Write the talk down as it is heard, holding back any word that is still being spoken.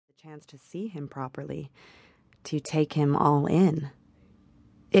chance to see him properly, to take him all in.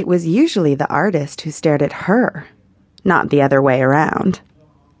 It was usually the artist who stared at her, not the other way around.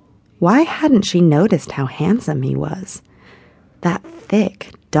 Why hadn't she noticed how handsome he was? That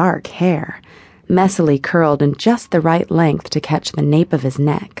thick, dark hair, messily curled in just the right length to catch the nape of his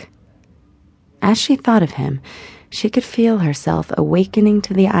neck. As she thought of him, she could feel herself awakening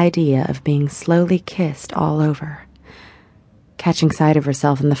to the idea of being slowly kissed all over. Catching sight of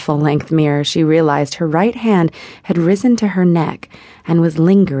herself in the full-length mirror, she realized her right hand had risen to her neck and was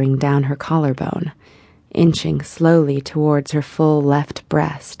lingering down her collarbone, inching slowly towards her full left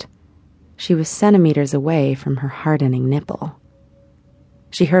breast. She was centimeters away from her hardening nipple.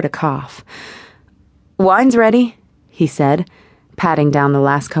 She heard a cough. "Wine's ready," he said, patting down the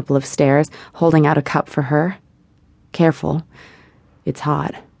last couple of stairs, holding out a cup for her. "Careful, it's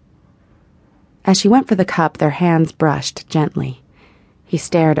hot." As she went for the cup, their hands brushed gently. He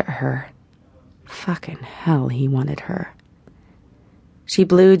stared at her. Fucking hell, he wanted her. She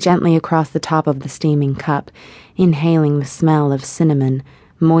blew gently across the top of the steaming cup, inhaling the smell of cinnamon,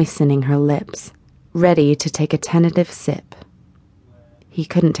 moistening her lips, ready to take a tentative sip. He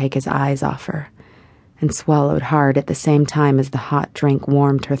couldn't take his eyes off her, and swallowed hard at the same time as the hot drink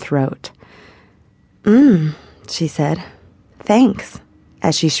warmed her throat. She said. "Thanks,"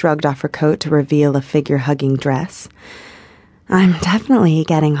 as she shrugged off her coat to reveal a figure-hugging dress. "I'm definitely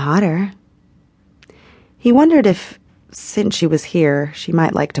getting hotter." He wondered if, since she was here, she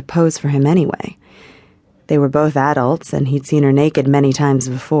might like to pose for him anyway. They were both adults, and he'd seen her naked many times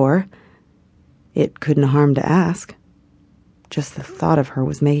before. It couldn't harm to ask. Just the thought of her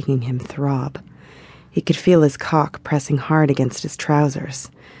was making him throb. He could feel his cock pressing hard against his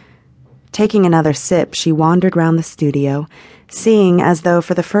trousers. Taking another sip, she wandered round the studio, seeing as though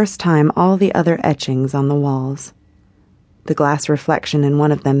for the first time all the other etchings on the walls. The glass reflection in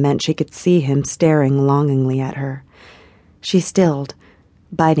one of them meant she could see him staring longingly at her. She stilled,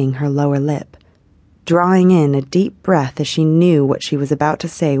 biting her lower lip, drawing in a deep breath as she knew what she was about to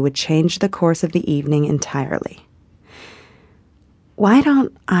say would change the course of the evening entirely. "Why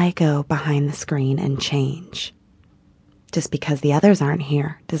don't I go behind the screen and change? Just because the others aren't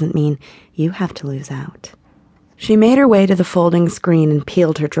here doesn't mean you have to lose out." She made her way to the folding screen and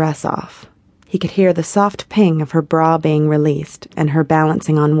peeled her dress off. He could hear the soft ping of her bra being released and her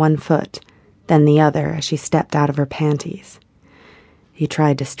balancing on one foot, then the other as she stepped out of her panties. He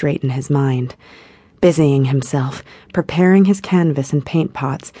tried to straighten his mind, busying himself, preparing his canvas and paint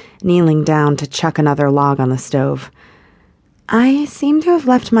pots, kneeling down to chuck another log on the stove. "I seem to have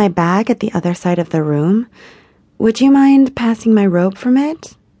left my bag at the other side of the room. Would you mind passing my robe from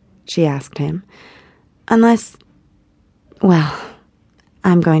it?" she asked him. "Unless, well,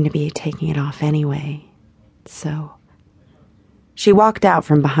 I'm going to be taking it off anyway, so." She walked out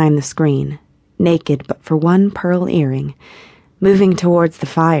from behind the screen, naked but for one pearl earring, moving towards the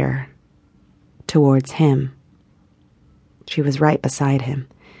fire, towards him. She was right beside him.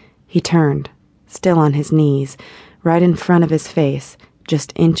 He turned, still on his knees, right in front of his face,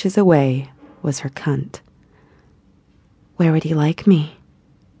 just inches away, was her cunt. "Where would you like me?"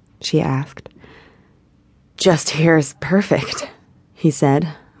 she asked. "Just here's perfect," he said,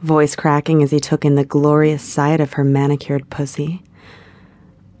 voice cracking as he took in the glorious sight of her manicured pussy.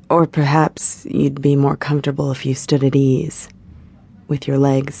 "Or perhaps you'd be more comfortable if you stood at ease, with your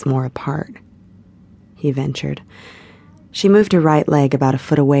legs more apart," he ventured. She moved her right leg about a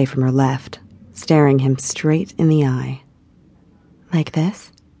foot away from her left, staring him straight in the eye. "Like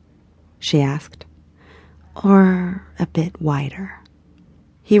this?" she asked. "Or a bit wider?"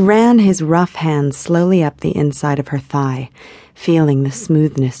 He ran his rough hand slowly up the inside of her thigh, feeling the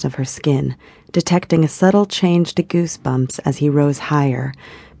smoothness of her skin, detecting a subtle change to goosebumps as he rose higher,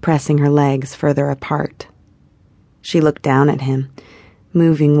 pressing her legs further apart. She looked down at him,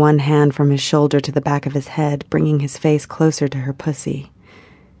 moving one hand from his shoulder to the back of his head, bringing his face closer to her pussy.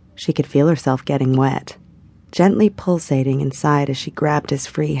 She could feel herself getting wet, gently pulsating inside as she grabbed his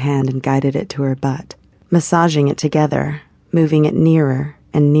free hand and guided it to her butt, massaging it together, moving it nearer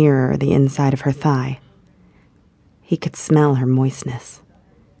and nearer the inside of her thigh. He could smell her moistness.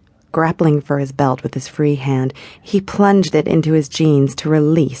 Grappling for his belt with his free hand, he plunged it into his jeans to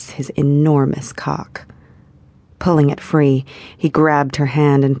release his enormous cock. Pulling it free, he grabbed her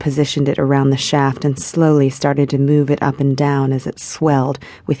hand and positioned it around the shaft and slowly started to move it up and down as it swelled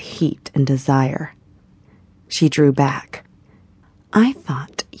with heat and desire. She drew back. "I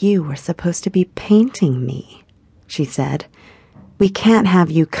thought you were supposed to be painting me," she said. "We can't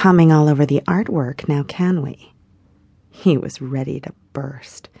have you coming all over the artwork now, can we?" He was ready to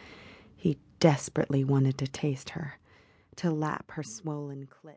burst. He desperately wanted to taste her, to lap her swollen clit.